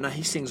whatever, but no,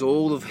 he sings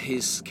all of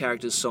his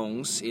characters'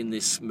 songs in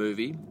this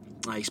movie.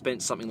 He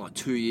spent something like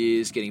 2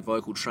 years getting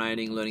vocal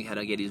training, learning how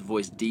to get his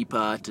voice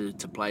deeper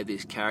to play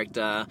this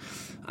character.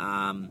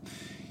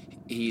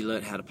 He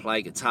learnt how to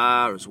play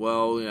guitar as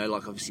well,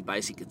 like obviously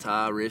basic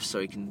guitar riffs, so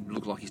he can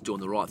look like he's doing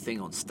the right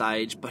thing on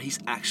stage. But he's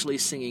actually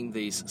singing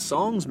these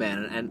songs,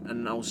 man,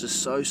 and I was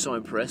just so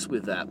impressed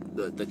with that.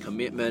 The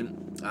commitment.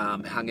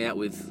 Hung out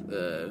with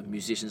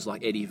musicians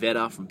like Eddie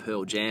Vedder from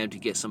Pearl Jam to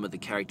get some of the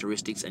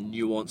characteristics and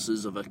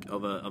nuances of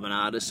an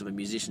artist, of a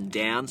musician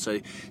down, so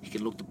he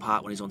can look the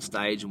part when he's on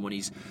stage and when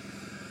he's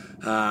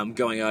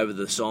going over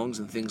the songs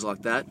and things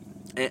like that.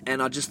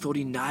 And I just thought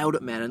he nailed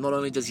it, man. And not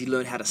only does he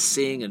learn how to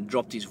sing and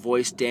dropped his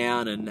voice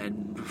down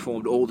and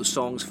performed all the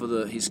songs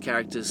for his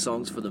characters'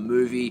 songs for the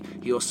movie,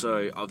 he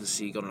also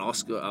obviously got an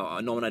Oscar,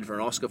 nominated for an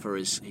Oscar for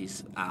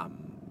his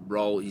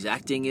role, his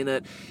acting in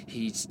it.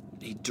 He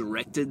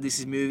directed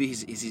this movie,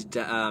 his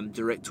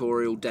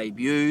directorial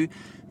debut,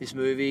 this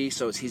movie,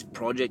 so it's his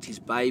project, his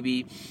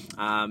baby.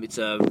 It's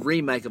a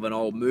remake of an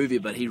old movie,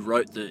 but he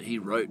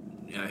co-wrote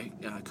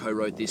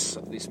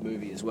this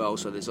movie as well.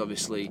 So there's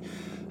obviously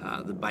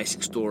the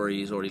basic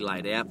story is already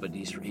laid out, but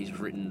he's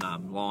written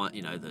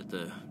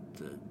the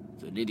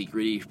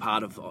nitty-gritty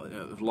part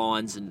of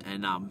lines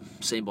and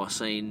scene by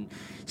scene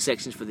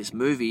sections for this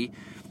movie.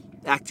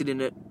 Acted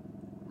in it,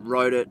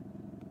 wrote it,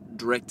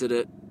 directed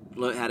it,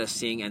 learned how to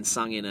sing and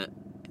sung in it,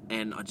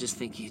 and I just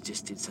think he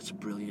just did such a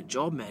brilliant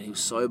job, man. He was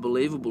so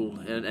believable,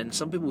 and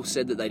some people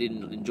said that they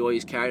didn't enjoy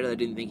his character, they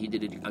didn't think he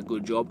did a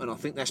good job, and I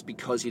think that's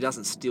because he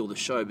doesn't steal the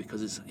show,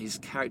 because his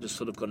character's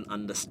sort of got an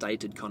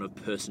understated kind of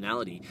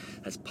personality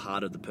as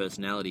part of the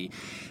personality,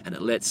 and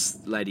it lets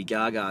Lady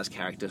Gaga's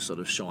character sort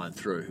of shine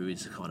through, who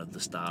is kind of the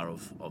star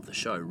of the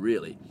show,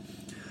 really.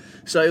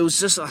 So it was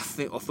just, I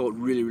thought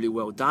really, really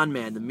well done,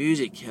 man. The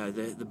music,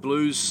 the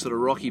blues, sort of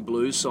rocky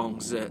blues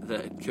songs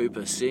that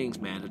Cooper sings,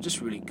 man, are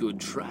just really good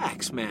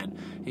tracks, man.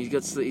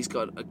 He's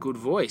got a good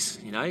voice,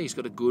 he's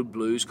got a good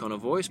blues kind of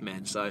voice,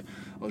 man. So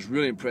I was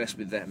really impressed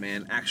with that,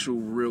 man. Actual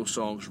real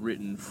songs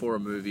written for a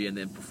movie and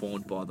then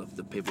performed by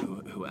the people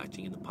who are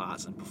acting in the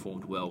parts and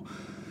performed well.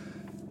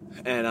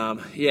 And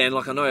and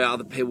like I know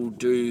other people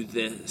do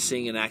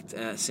sing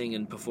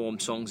and perform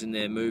songs in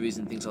their movies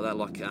and things like that,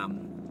 like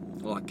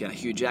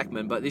Hugh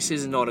Jackman, but this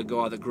is not a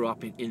guy that grew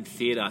up in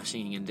theatre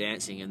singing and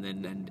dancing,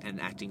 and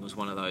acting was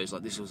one of those.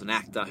 Like, this was an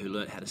actor who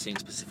learnt how to sing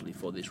specifically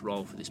for this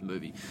role, for this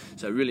movie.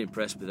 So really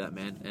impressed with that,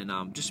 man,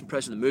 and just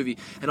impressed with the movie.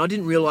 And I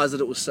didn't realise that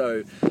it was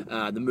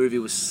the movie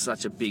was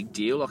such a big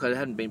deal. Like, I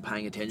hadn't been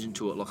paying attention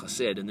to it, like I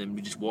said, and then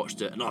we just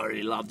watched it, and I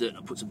really loved it, and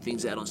I put some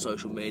things out on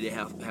social media,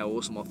 how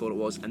awesome I thought it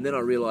was, and then I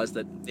realised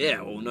that,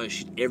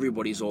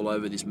 everybody's all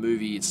over this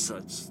movie.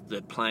 They're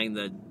playing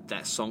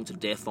that song to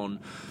death on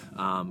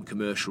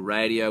commercial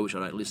radio, which I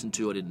don't listen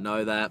to. I didn't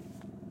know that.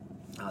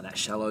 That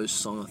Shallows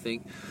song, I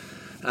think.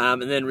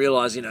 And then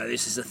realise,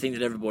 this is the thing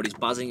that everybody's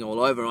buzzing all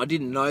over. And I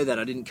didn't know that.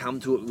 I didn't come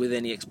to it with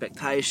any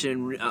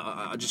expectation.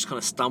 I just kind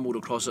of stumbled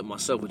across it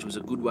myself, which was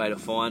a good way to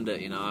find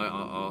it.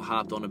 I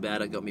harped on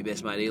about it, got my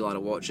best mate Eli to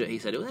watch it. He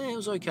said, it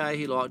was okay.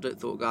 He liked it,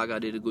 thought Gaga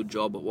did a good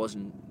job, but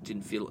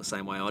didn't feel it the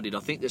same way I did. I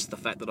think just the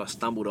fact that I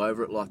stumbled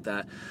over it like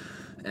that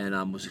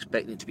and was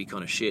expecting it to be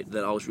kind of shit,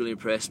 that I was really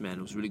impressed, man.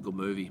 It was a really good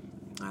movie.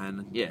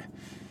 And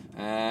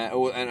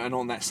And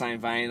on that same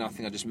vein, I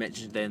think I just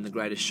mentioned then The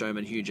Greatest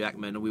Showman, Hugh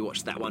Jackman, and we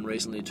watched that one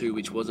recently too,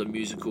 which was a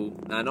musical,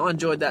 and I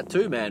enjoyed that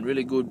too, man.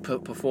 Really good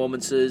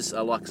performances.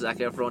 I like Zac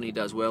Efron; he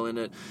does well in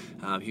it.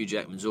 Hugh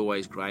Jackman's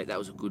always great. That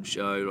was a good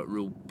show, like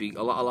real big.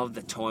 I love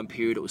the time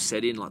period it was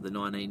set in, like the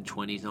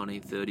 1920s,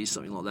 1930s,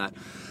 something like that.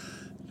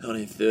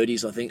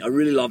 1930s, I think. I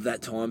really love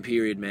that time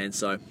period, man.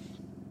 So.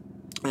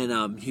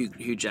 And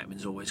Hugh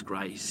Jackman's always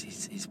great.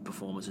 His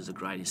performances are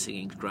great. His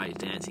singing's great.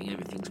 His dancing,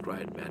 everything's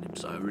great about him.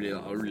 So I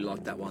really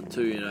like that one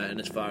too. You know. And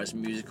as far as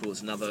musical,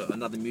 it's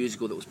another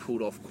musical that was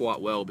pulled off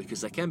quite well, because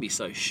they can be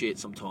so shit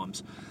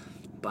sometimes.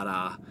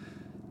 But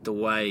the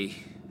way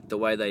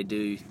they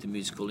do the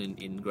musical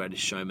in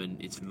Greatest Showman,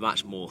 it's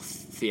much more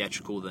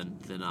theatrical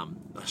than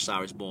A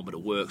Star Is Born, but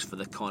it works for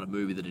the kind of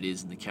movie that it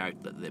is and the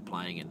character that they're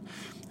playing and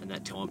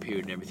that time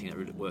period and everything. That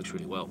really works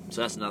really well. So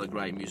that's another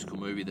great musical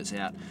movie that's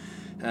out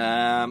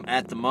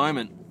at the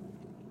moment.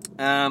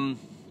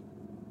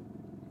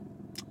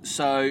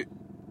 So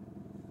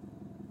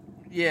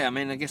yeah, I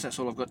mean, I guess that's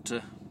all I've got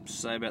to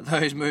say about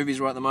those movies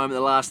right at the moment.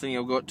 The last thing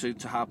I've got to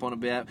harp on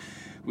about,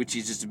 which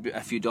is just a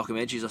few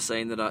documentaries I've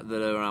seen that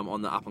are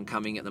on the up and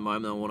coming at the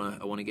moment.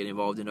 I want to get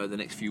involved in over the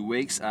next few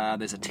weeks.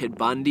 There's a Ted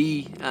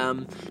Bundy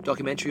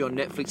documentary on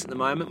Netflix at the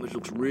moment, which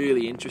looks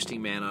really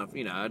interesting, man.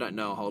 I don't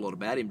know a whole lot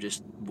about him.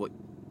 Just what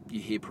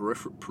you hear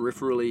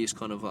peripherally is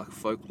kind of like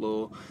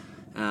folklore.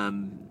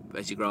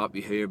 As you grow up,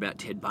 you hear about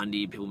Ted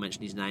Bundy. People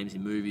mention his names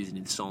in movies and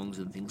in songs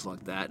and things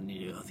like that. And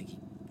I think he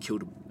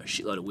killed a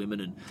shitload of women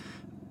and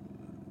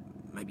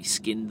maybe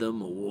skinned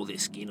them or wore their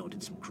skin or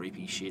did some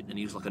creepy shit. And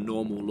he was like a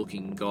normal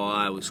looking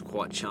guy, was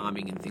quite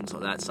charming and things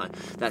like that. So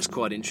that's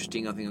quite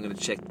interesting. I think I'm going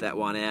to check that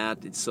one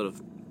out. It's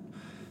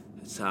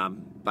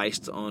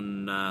based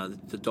on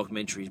the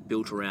documentary is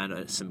built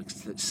around some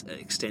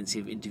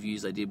extensive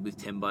interviews they did with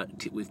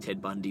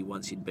Ted Bundy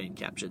once he'd been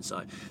captured.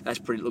 So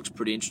looks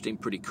pretty interesting,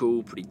 pretty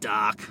cool, pretty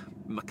dark,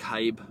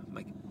 macabre.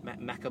 Is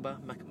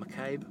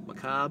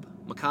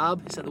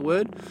that the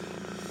word?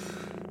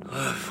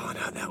 Oh, find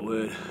out that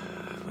word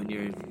when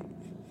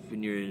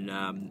you're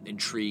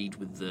intrigued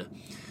with the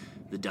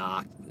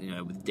dark,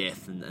 with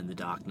death and the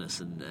darkness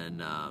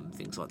and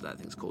things like that. I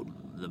think it's called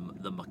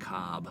the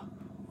macabre.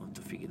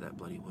 To figure that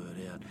bloody word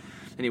out.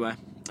 Anyway,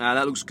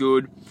 that looks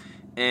good.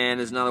 And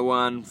there's another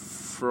one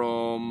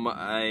from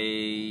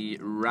a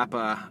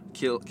rapper,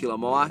 Killer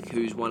Mike,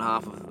 who's one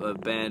half of a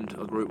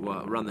group,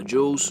 Run the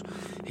Jewels.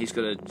 He's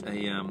got a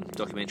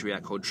documentary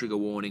out called Trigger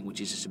Warning,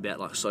 which is just about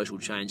like social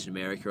change in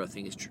America. I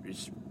think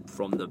it's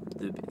from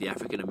the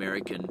African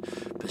American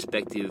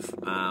perspective,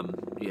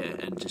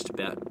 and just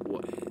about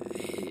what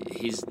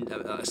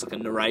it's like a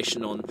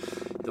narration on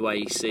the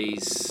way he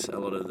sees a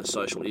lot of the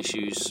social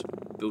issues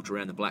built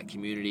around the black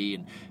community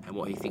and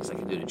what he thinks they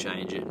can do to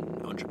change it,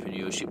 and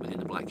entrepreneurship within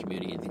the black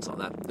community and things like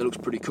that. It looks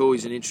pretty cool.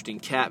 He's an interesting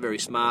cat, very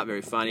smart,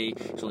 very funny.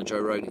 He's on the Joe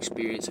Rogan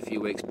Experience a few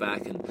weeks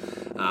back, and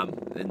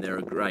they're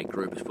a great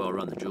group as well,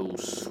 Run the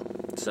Jewels.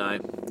 So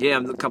yeah,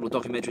 a couple of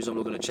documentaries I'm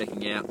looking at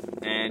checking out.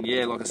 And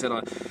yeah, like I said,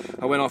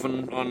 I went off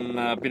on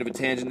a bit of a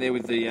tangent there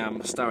with the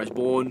Star Is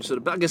Born sort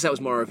of. But I guess that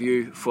was my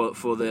review for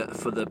the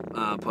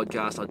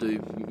podcast. I do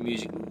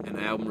music and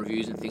album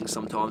reviews and things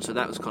sometimes, so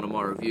that was kind of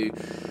my review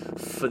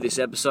for this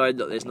episode.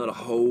 There's not a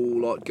whole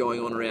lot going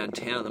on around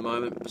town at the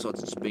moment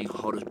besides it's being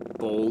hot as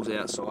balls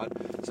outside.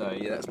 So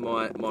yeah, that's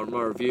my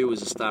review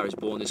was A Star Is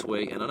Born this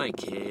week, and I don't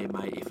care,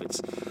 mate, if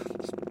it's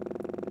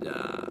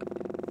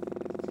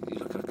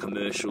like a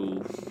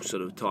commercial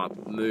sort of type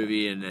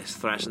movie and they're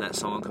thrashing that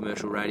song on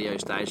commercial radio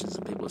stations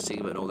and people are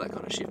singing it and all that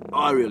kind of shit.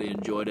 I really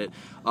enjoyed it.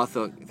 I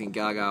think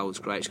Gaga was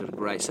great. She's got a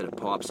great set of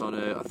pipes on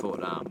her. I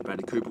thought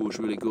Bradley Cooper was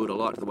really good. I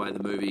liked the way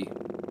the movie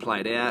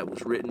played out. It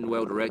was written,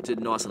 well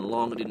directed, nice and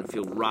long. It didn't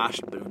feel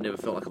rushed, but it never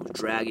felt like it was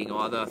dragging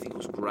either. I think it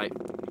was great,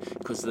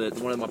 because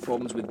one of my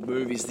problems with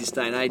movies this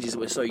day and age is that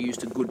we're so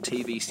used to good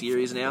TV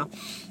series now.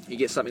 You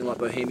get something like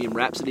Bohemian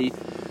Rhapsody,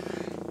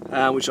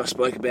 which I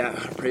spoke about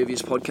in a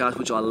previous podcast,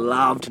 which I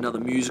loved,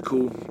 another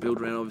musical built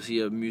around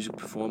obviously a music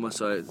performer,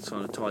 so it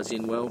kind of ties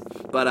in well.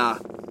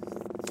 But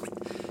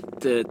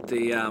the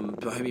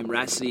Bohemian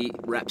Rhapsody,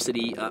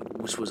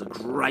 which was a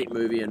great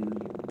movie and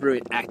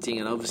brilliant acting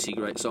and obviously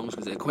great songs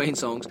because they're Queen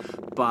songs,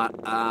 but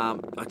I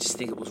just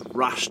think it was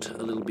rushed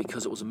a little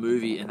because it was a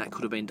movie and that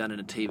could have been done in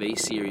a TV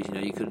series.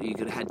 You could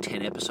have had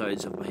 10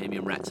 episodes of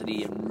Bohemian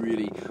Rhapsody and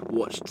really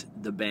watched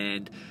the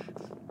band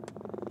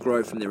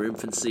grow from their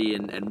infancy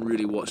and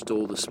really watched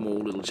all the small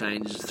little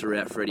changes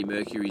throughout Freddie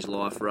Mercury's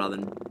life, rather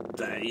than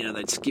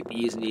they'd skip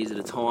years and years at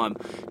a time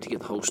to get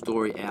the whole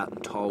story out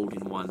and told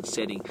in one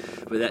setting.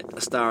 But that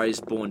A Star Is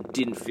Born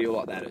didn't feel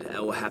like that. It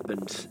all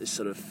happened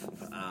sort of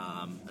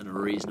at a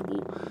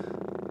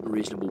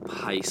reasonable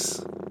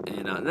pace.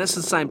 And that's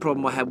the same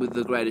problem I had with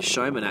The Greatest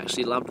Showman,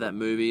 actually. Loved that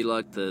movie,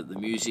 liked the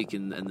music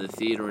and the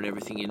theatre and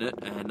everything in it.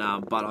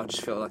 But I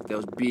just felt like there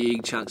was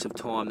big chunks of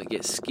time that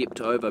get skipped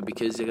over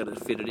because they've got to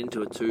fit it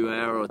into a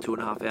 2-hour or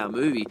 2.5 hour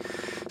movie.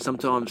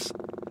 Sometimes,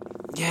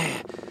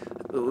 yeah,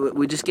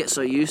 we just get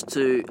so used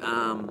to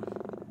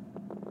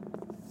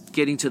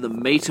getting to the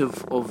meat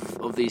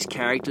of these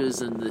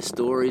characters and the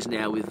stories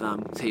now with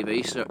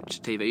TV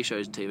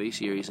shows and TV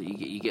series.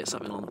 You get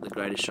something like The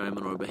Greatest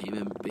Showman or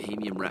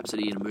Bohemian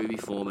Rhapsody in a movie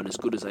form, and as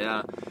good as they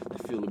are, they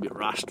feel a bit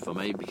rushed for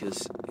me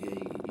because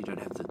you don't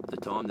have the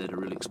time there to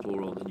really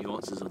explore all the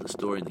nuances of the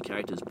story and the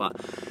characters. But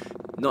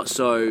not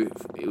so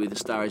with A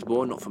Star Is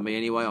Born, not for me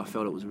anyway. I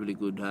felt it was a really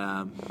good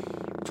amount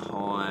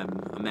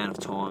of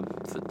time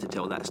to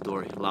tell that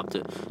story. Loved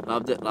it.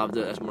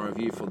 That's my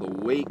review for the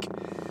week.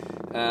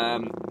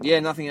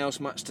 Nothing else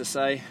much to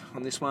say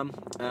on this one.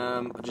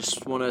 I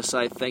just want to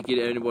say thank you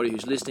to anybody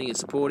who's listening and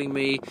supporting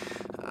me.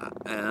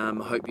 I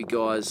hope you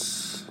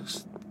guys,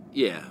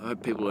 I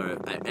hope people are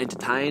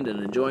entertained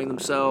and enjoying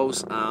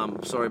themselves.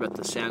 Sorry about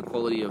the sound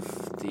quality of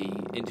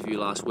the interview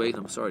last week.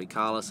 I'm sorry to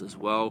Carlos as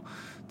well.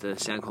 The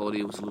sound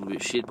quality was a little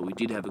bit shit, but we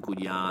did have a good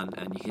yarn,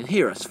 and you can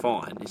hear us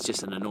fine. It's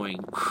just an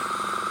annoying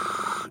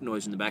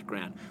noise in the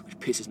background, which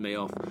pisses me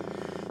off.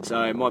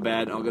 So my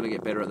bad. I'm going to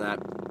get better at that.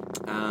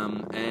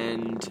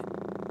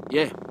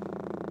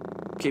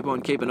 Keep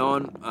on keeping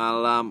on.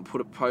 I'll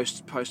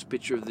post a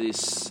picture of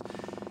this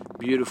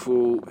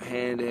beautiful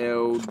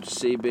handheld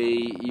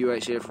CB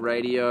UHF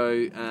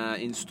radio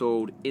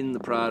installed in the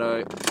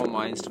Prado on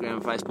my Instagram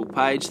and Facebook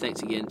page.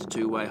 Thanks again to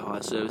Two Way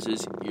Hire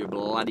Services. You're a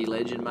bloody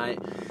legend, mate.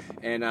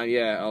 And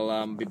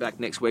I'll be back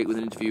next week with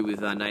an interview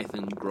with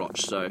Nathan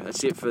Grotch. So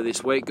that's it for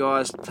this week,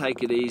 guys.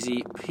 Take it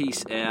easy.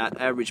 Peace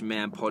out. Average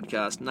Man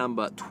Podcast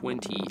number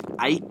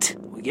 28.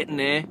 We're getting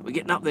there. We're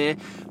getting up there.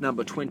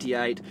 Number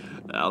 28.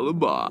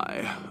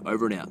 Alibi.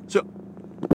 Over and out. So.